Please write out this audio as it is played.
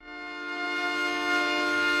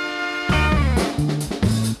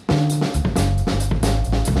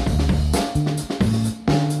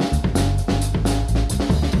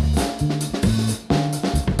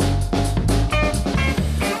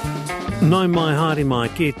I'm my hearty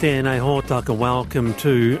Mike, e tēnei hōtaka, welcome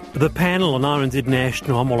to the panel on RNZ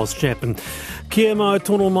National. I'm Wallace Chapman. Kia mau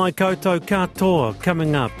tono mai koutou katoa.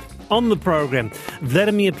 Coming up on the programme,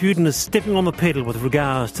 Vladimir Putin is stepping on the pedal with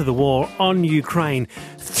regards to the war on Ukraine.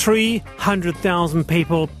 300,000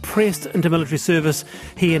 people pressed into military service,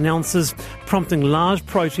 he announces, prompting large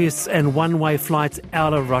protests and one-way flights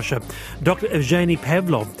out of Russia. Dr. Evgeny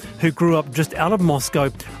Pavlov, who grew up just out of Moscow,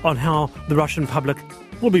 on how the Russian public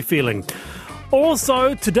will be feeling.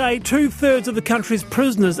 Also, today, 2/3 of the country's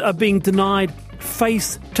prisoners are being denied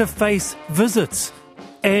face-to-face visits.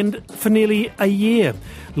 And for nearly a year.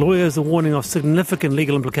 Lawyers are warning of significant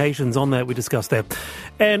legal implications on that. We discussed that.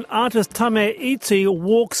 And artist Tame Iti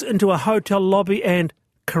walks into a hotel lobby and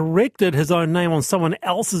corrected his own name on someone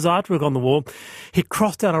else's artwork on the wall. He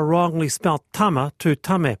crossed out a wrongly spelt Tama to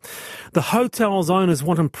Tame. The hotel's owners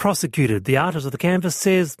want him prosecuted. The artist of the canvas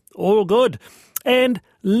says, all good. And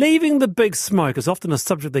leaving the big smoke is often a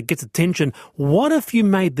subject that gets attention. What if you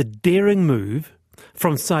made the daring move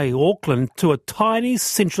from, say, Auckland to a tiny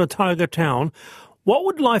Central Otago town? What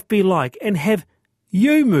would life be like? And have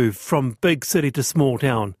you moved from big city to small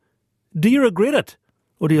town? Do you regret it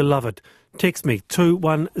or do you love it? Text me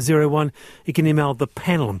 2101. You can email the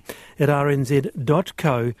panel at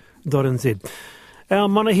rnz.co.nz. Our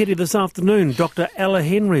manahiri this afternoon, Dr. Ella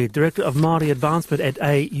Henry, Director of Māori Advancement at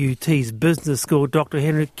AUT's Business School. Dr.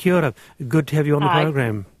 Henry, kia ora. Good to have you on the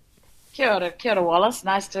program. Kia ora, Wallace.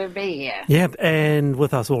 Nice to be here. Yep, and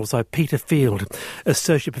with us also Peter Field,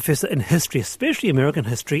 Associate Professor in History, especially American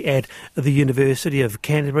History at the University of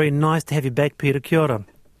Canterbury. Nice to have you back, Peter. Kia ora.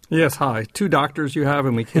 Yes, hi. 2 doctors you have,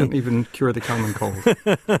 and we can't even cure the common cold.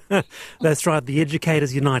 That's right. The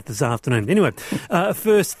educators unite this afternoon. Anyway,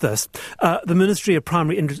 first this. The Ministry of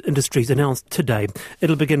Primary Industries announced today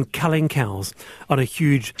it'll begin culling cows on a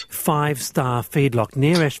huge 5-star feedlot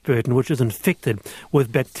near Ashburton, which is infected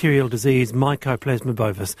with bacterial disease mycoplasma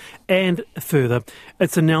bovis. And further,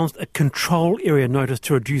 it's announced a control area notice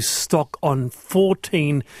to reduce stock on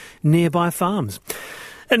 14 nearby farms.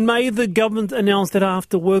 In May, the government announced that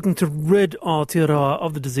after working to rid Aotearoa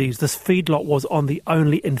of the disease, this feedlot was on the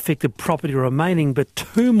only infected property remaining, but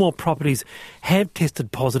 2 more properties have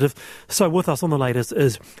tested positive. So with us on the latest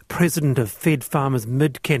is President of Fed Farmers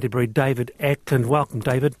Mid-Canterbury, David Ackland. Welcome,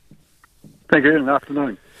 David. Thank you, and good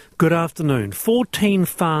afternoon. Good afternoon. 14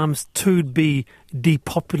 farms to be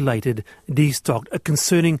depopulated, destocked. A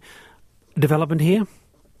concerning development here?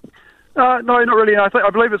 No, not really. I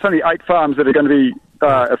believe it's only 8 farms that are going to be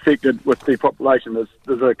affected with depopulation.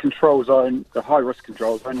 There's a control zone, a high-risk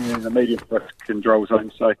control zone, and a medium-risk control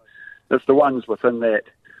zone. So it's the ones within that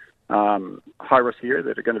high-risk area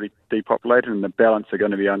that are going to be depopulated, and the balance are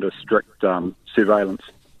going to be under strict surveillance.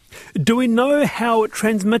 Do we know how it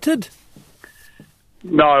transmitted?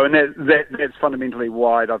 No, and that's fundamentally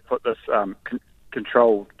why I've put this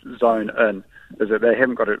control zone in, is that they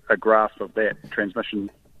haven't got a grasp of that transmission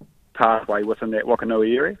pathway within that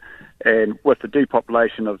Wakanui area, and with the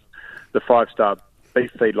depopulation of the 5-star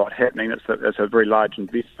beef feedlot happening, it's a very large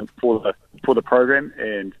investment for the program,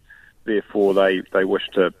 and therefore they wish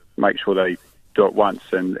to make sure they do it once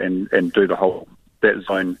and do that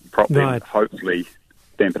zone properly, right. And hopefully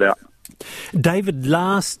damp it out. David,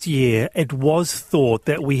 last year it was thought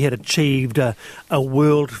that we had achieved a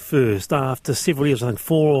world first after several years, I think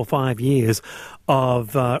 4 or 5 years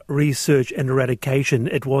of research and eradication.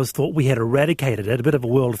 It was thought we had eradicated it, a bit of a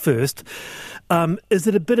world first. Is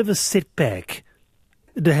it a bit of a setback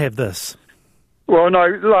to have this? Well, no,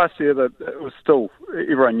 last year it was still,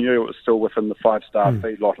 everyone knew it was still within the 5-star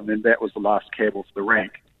feedlot, and then that was the last cab off the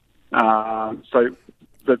rank. So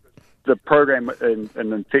the program and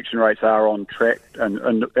infection rates are on track, and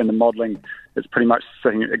the modelling is pretty much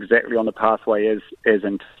sitting exactly on the pathway as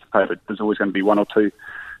anticipated. There's always going to be 1 or 2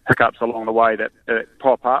 hiccups along the way that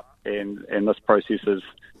pop up, and this process is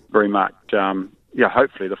very much,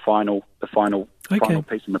 hopefully the final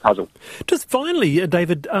piece in the puzzle. Just finally,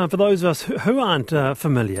 David, for those of us who aren't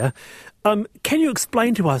familiar, can you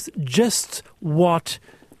explain to us just what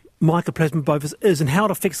mycoplasma bovis is and how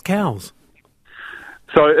it affects cows?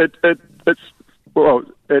 So it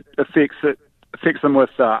affects them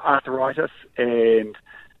with arthritis and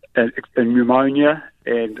pneumonia,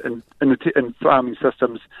 and in farming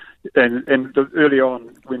systems, and early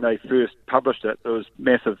on when they first published it, there was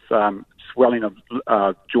massive swelling of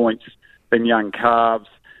joints in young calves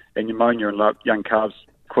and pneumonia in young calves,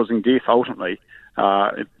 causing death ultimately,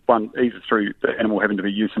 either through the animal having to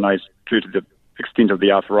be euthanized due to the extent of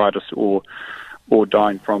the arthritis or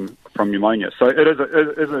dying from pneumonia. So it is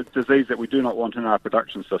a disease that we do not want in our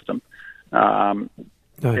production system, and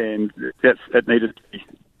it needed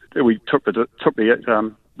we took the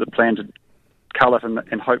plan to cull it,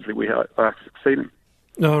 and hopefully we are succeeding.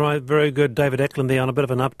 All right, very good. David Eklund there on a bit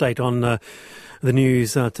of an update on the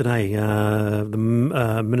news today. The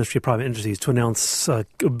Ministry of Private Industries to announce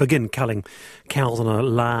begin culling cows on a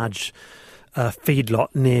large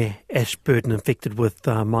feedlot near Ashburton infected with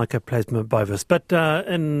mycoplasma bovis. But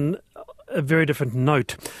in a very different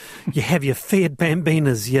note, you have your Fiat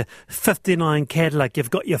Bambinas, your 59 Cadillac, you've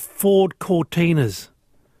got your Ford Cortinas,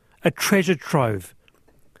 a treasure trove,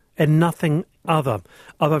 and nothing other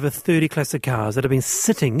of over 30 classic cars that have been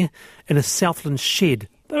sitting in a Southland shed.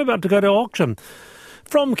 They're about to go to auction.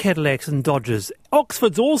 From Cadillacs and Dodges.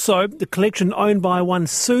 Oxford's also the collection owned by one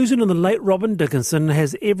Susan and the late Robin Dickinson,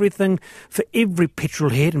 has everything for every petrol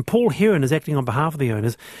head, and Paul Heron is acting on behalf of the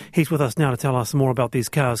owners. He's with us now to tell us more about these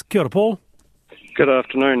cars. Kia ora, Paul. Good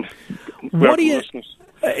afternoon. What do you...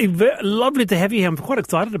 lovely to have you here. I'm quite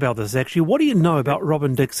excited about this, actually. What do you know about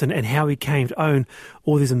Robin Dixon and how he came to own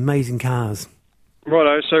all these amazing cars?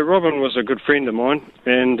 Righto, so Robin was a good friend of mine,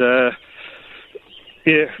 and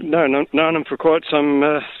known him for quite some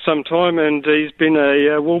time, and he's been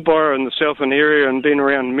a wool buyer in the Southland area and been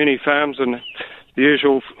around many farms and the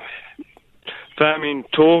usual farming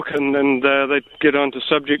talk, and they get onto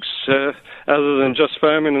subjects other than just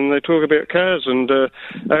farming, and they talk about cars, and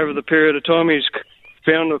over the period of time he's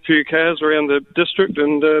found a few cars around the district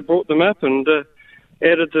and brought them up and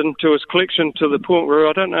added them to his collection to the point where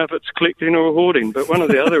I don't know if it's collecting or hoarding, but one or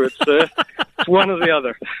the other. It's one or the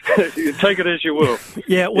other. You take it as you will.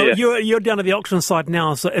 Yeah, well, yeah. You're down at the auction site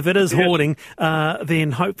now, so if it is hoarding,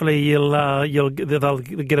 then hopefully they'll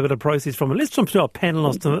get a bit of proceeds from it. Let's jump to our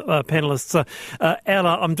panellists.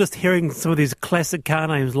 Ella, I'm just hearing some of these classic car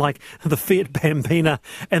names like the Fiat Bambina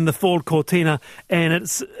and the Ford Cortina, and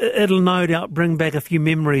it'll no doubt bring back a few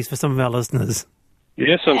memories for some of our listeners.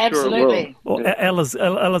 Yes, I'm absolutely. sure it will. Well,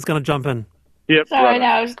 Ella's going to jump in. Yep, Sorry,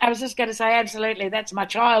 no, I was just going to say absolutely. That's my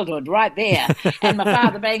childhood right there. And my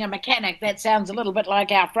father being a mechanic, that sounds a little bit like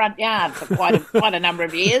our front yard for quite a number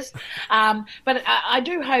of years. But I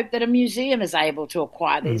do hope that a museum is able to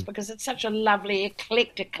acquire these because it's such a lovely,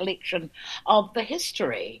 eclectic collection of the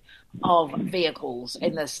history of vehicles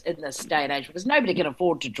in this day and age, because nobody can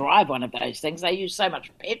afford to drive one of those things. They use so much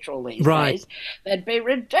petrol these days. They'd be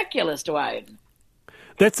ridiculous to own.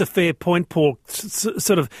 That's a fair point, Paul,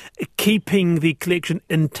 sort of keeping the collection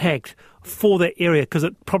intact for that area, because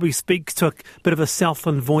it probably speaks to a bit of a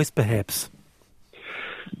Southland voice, perhaps.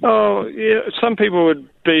 Oh, yeah, some people would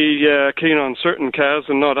be keen on certain cars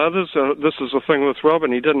and not others. This is the thing with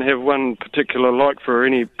Robin. He didn't have one particular like for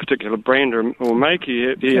any particular brand or make. He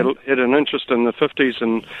had an interest in the 50s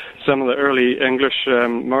and some of the early English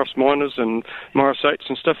Morris Minors and Morris 8s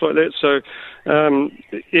and stuff like that. So,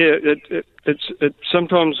 it's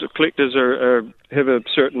sometimes collectors have a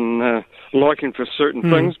certain liking for certain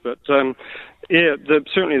things, but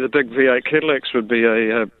certainly the big V8 Cadillacs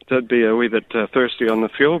they'd be a wee bit thirsty on the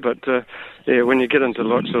fuel. But when you get into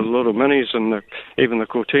lots of little minis and even the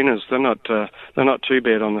Cortinas, they're not too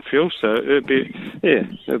bad on the fuel. So it'd be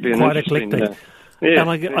an quite interesting. Eclectic. And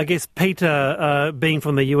I guess, Peter, being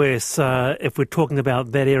from the US, if we're talking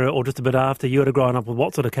about that era or just a bit after, you would have grown up with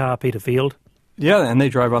what sort of car, Peter Field? Yeah, and they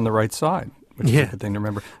drive on the right side, which is a good thing to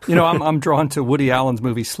remember. You know, I'm drawn to Woody Allen's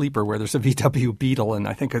movie Sleeper, where there's a VW Beetle, and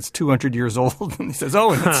I think it's 200 years old, and he says,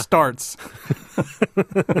 and it starts.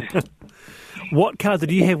 What car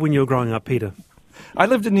did you have when you were growing up, Peter? I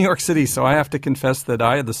lived in New York City, so I have to confess that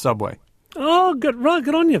I had the subway. Oh, good, right,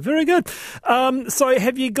 good on you, very good. So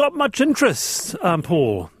have you got much interest,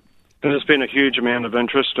 Paul? There's been a huge amount of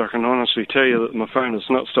interest. I can honestly tell you that my phone has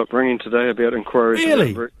not stopped ringing today about inquiries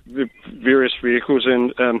about various vehicles.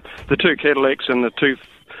 And the two Cadillacs and the two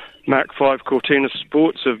Mark V Cortina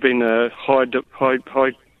Sports have been high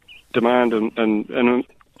demand and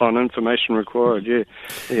on information required.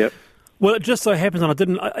 Yeah. Well, it just so happens, and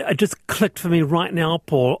it just clicked for me right now,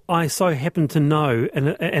 Paul. I so happen to know,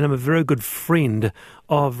 and I'm a very good friend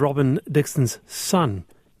of Robin Dixon's son,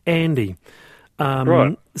 Andy.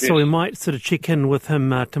 Right. So we might sort of check in with him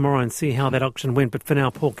tomorrow and see how that auction went. But for now,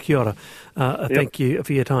 Paul, kia ora. Thank you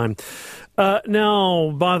for your time.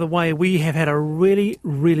 Now, by the way, we have had a really,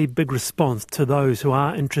 really big response to those who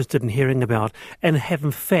are interested in hearing about and have,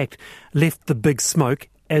 in fact, left the big smoke,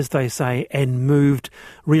 as they say, and moved,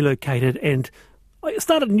 relocated, and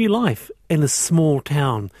started a new life in a small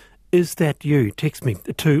town. Is that you? Text me,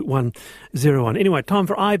 2101. Anyway, time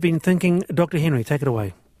for I've Been Thinking. Dr. Henry, take it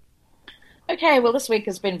away. Okay, well, this week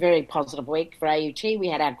has been a very positive week for AUT. We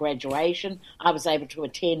had our graduation. I was able to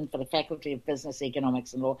attend for the Faculty of Business,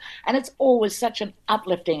 Economics and Law, and it's always such an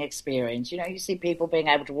uplifting experience. You know, you see people being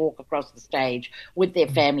able to walk across the stage with their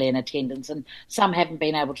family in attendance, and some haven't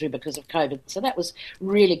been able to because of COVID, so that was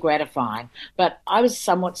really gratifying. But I was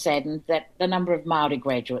somewhat saddened that the number of Māori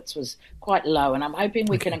graduates was quite low, and I'm hoping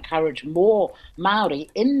we can encourage more Māori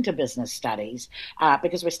into business studies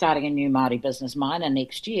because we're starting a new Māori business minor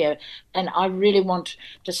next year, and I really want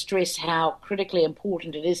to stress how critically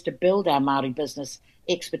important it is to build our Māori business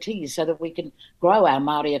expertise so that we can grow our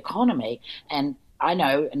Māori economy. And I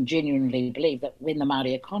know and genuinely believe that when the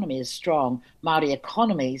Māori economy is strong, Māori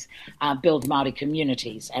economies build Māori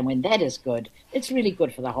communities. And when that is good, it's really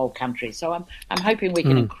good for the whole country. So I'm hoping we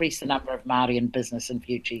can increase the number of Māori in business in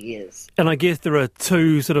future years. And I guess there are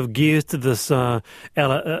two sort of gears to this,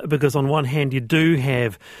 Ella, because on one hand you do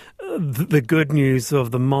have the good news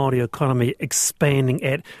of the Māori economy expanding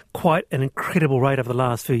at quite an incredible rate over the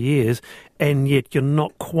last few years, and yet you're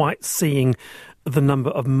not quite seeing the number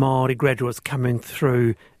of Māori graduates coming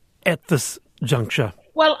through at this juncture.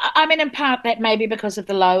 Well, I mean, in part that may be because of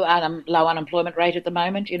the low unemployment rate at the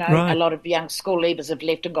moment. You know, right. A lot of young school leavers have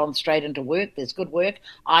left and gone straight into work. There's good work.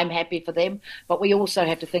 I'm happy for them. But we also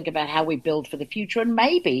have to think about how we build for the future and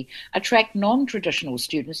maybe attract non-traditional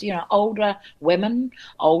students, you know, older women,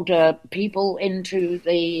 older people into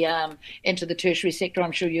the tertiary sector.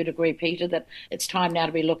 I'm sure you'd agree, Peter, that it's time now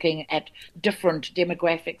to be looking at different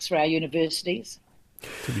demographics for our universities.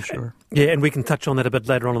 To be sure. Yeah, and we can touch on that a bit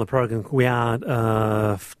later on in the program. We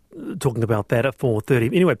are talking about that at 4:30.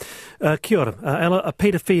 Anyway, kia ora. Ella,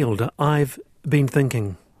 Peter Field, I've been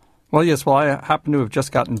thinking. Well, yes, I happen to have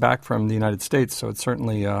just gotten back from the United States, so it's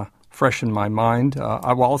certainly fresh in my mind.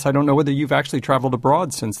 Wallace, I don't know whether you've actually traveled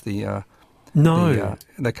abroad since the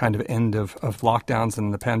kind of end of lockdowns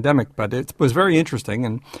and the pandemic, but it was very interesting.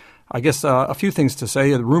 And I guess a few things to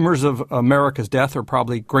say. The rumors of America's death are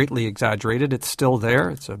probably greatly exaggerated. It's still there.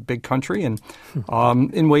 It's a big country, and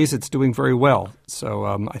in ways it's doing very well. So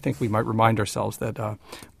I think we might remind ourselves that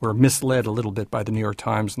we're misled a little bit by the New York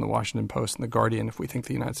Times and the Washington Post and the Guardian if we think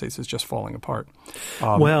the United States is just falling apart.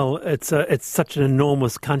 Well, it's such an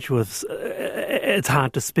enormous country with it's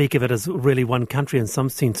hard to speak of it as really one country in some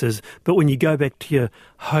senses. But when you go back to your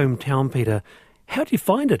hometown, Peter, how do you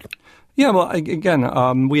find it? Yeah, well,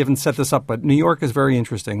 again, we haven't set this up, but New York is very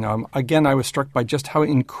interesting. Again, I was struck by just how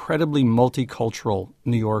incredibly multicultural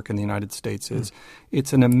New York and the United States is.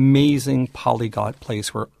 It's an amazing polyglot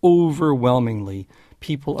place where overwhelmingly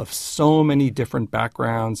people of so many different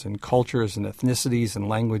backgrounds and cultures and ethnicities and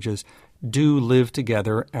languages do live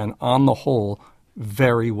together and, on the whole,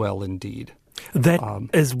 very well indeed. That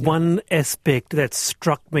is one aspect that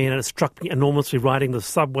struck me, and it struck me enormously riding the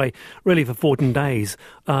subway really for 14 days,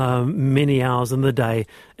 many hours in the day.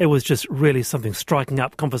 It was just really something striking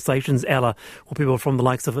up conversations, Ella, with people from the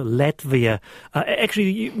likes of Latvia.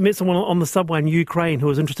 Actually, you met someone on the subway in Ukraine who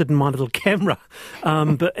was interested in my little camera.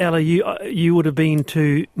 But Ella, you would have been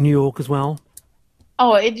to New York as well?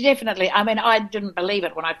 Oh, it definitely. I mean, I didn't believe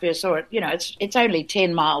it when I first saw it. You know, it's only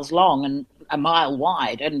 10 miles long and a mile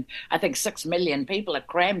wide, and I think 6 million people are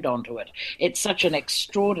crammed onto it. It's such an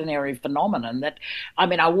extraordinary phenomenon that, I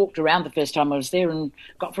mean, I walked around the first time I was there and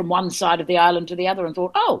got from one side of the island to the other and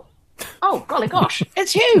thought, oh, golly gosh,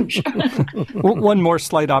 it's huge. One more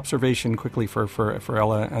slight observation quickly for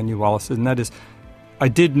Ella and you, Wallace, and that is, I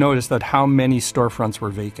did notice that how many storefronts were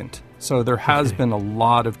vacant. So there has been a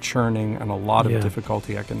lot of churning and a lot of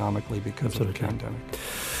difficulty economically because of the pandemic.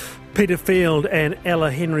 Peter Field and Ella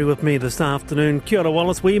Henry with me this afternoon. Kia ora,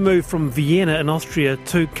 Wallace. We move from Vienna in Austria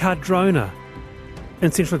to Cardrona in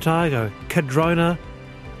Central Otago. Cardrona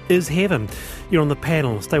is heaven. You're on the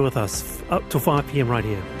panel. Stay with us up till 5 p.m. right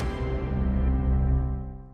here.